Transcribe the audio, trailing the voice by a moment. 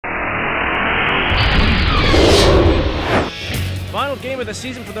final game of the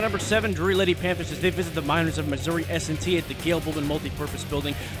season for the number 7 Drury Lady Panthers as they visit the minors of Missouri S&T at the Gale Bolden Multipurpose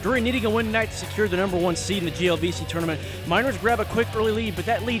Building. Drury needing a win tonight to secure the number 1 seed in the GLVC Tournament. Miners grab a quick early lead, but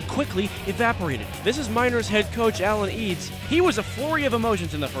that lead quickly evaporated. This is Miners head coach Alan Eads. He was a flurry of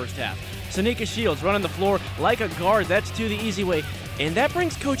emotions in the first half. Sanika Shields running the floor like a guard. That's to the easy way. And that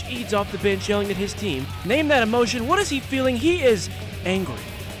brings Coach Eads off the bench yelling at his team. Name that emotion. What is he feeling? He is angry.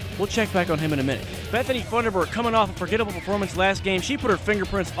 We'll check back on him in a minute. Bethanie Funderburk coming off a forgettable performance last game. She put her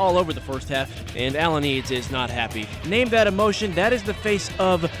fingerprints all over the first half, and Alan Eads is not happy. Name that emotion. That is the face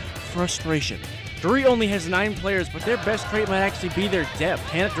of frustration. Drury only has 9 players, but their best trait might actually be their depth.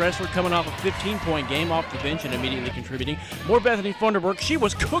 Hannah Dressler coming off a 15-point game off the bench and immediately contributing. More Bethanie Funderburk. She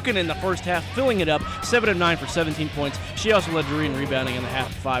was cooking in the first half, filling it up, 7 of 9 for 17 points. She also led Drury in rebounding in the half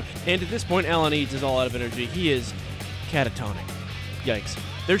of 5. And at this point, Alan Eads is all out of energy. He is catatonic. Yikes.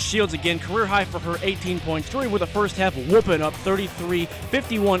 There's Shields again, career high for her, 18 points. Drury with a first half whooping up 33,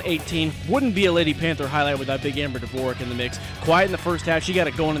 51-18. Wouldn't be a Lady Panther highlight without Big Amber Dvorak in the mix. Quiet in the first half, she got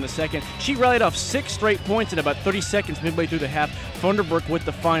it going in the second. She rallied off 6 straight points in about 30 seconds midway through the half. Funderburk with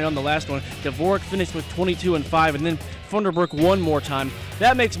the find on the last one. Dvorak finished with 22 and 5, and then Funderburk one more time.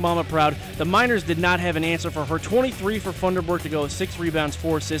 That makes Mama proud. The Miners did not have an answer for her. 23 for Funderburk to go, 6 rebounds,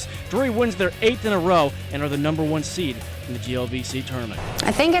 4 assists. Drury wins their 8th in a row and are the number 1 seed in the GLVC tournament.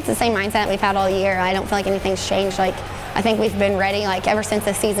 I think it's the same mindset we've had all year. I don't feel like anything's changed. Like, I think we've been ready, like, ever since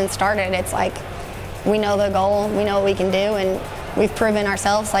the season started. It's like we know the goal, we know what we can do, and we've proven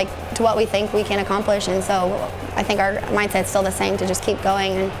ourselves, like, to what we think we can accomplish. And so I think our mindset's still the same, to just keep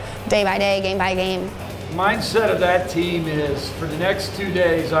going and day by day, game by game. Mindset of that team is, for the next 2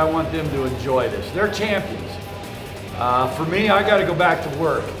 days, I want them to enjoy this. They're champions. For me, I got to go back to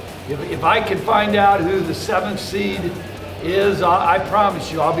work. If I can find out who the 7th seed is, I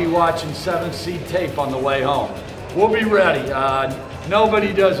promise you I'll be watching 7th seed tape on the way home. We'll be ready.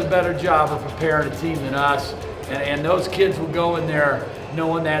 Nobody does a better job of preparing a team than us, and those kids will go in there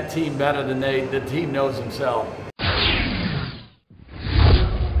knowing that team better than the team knows themselves.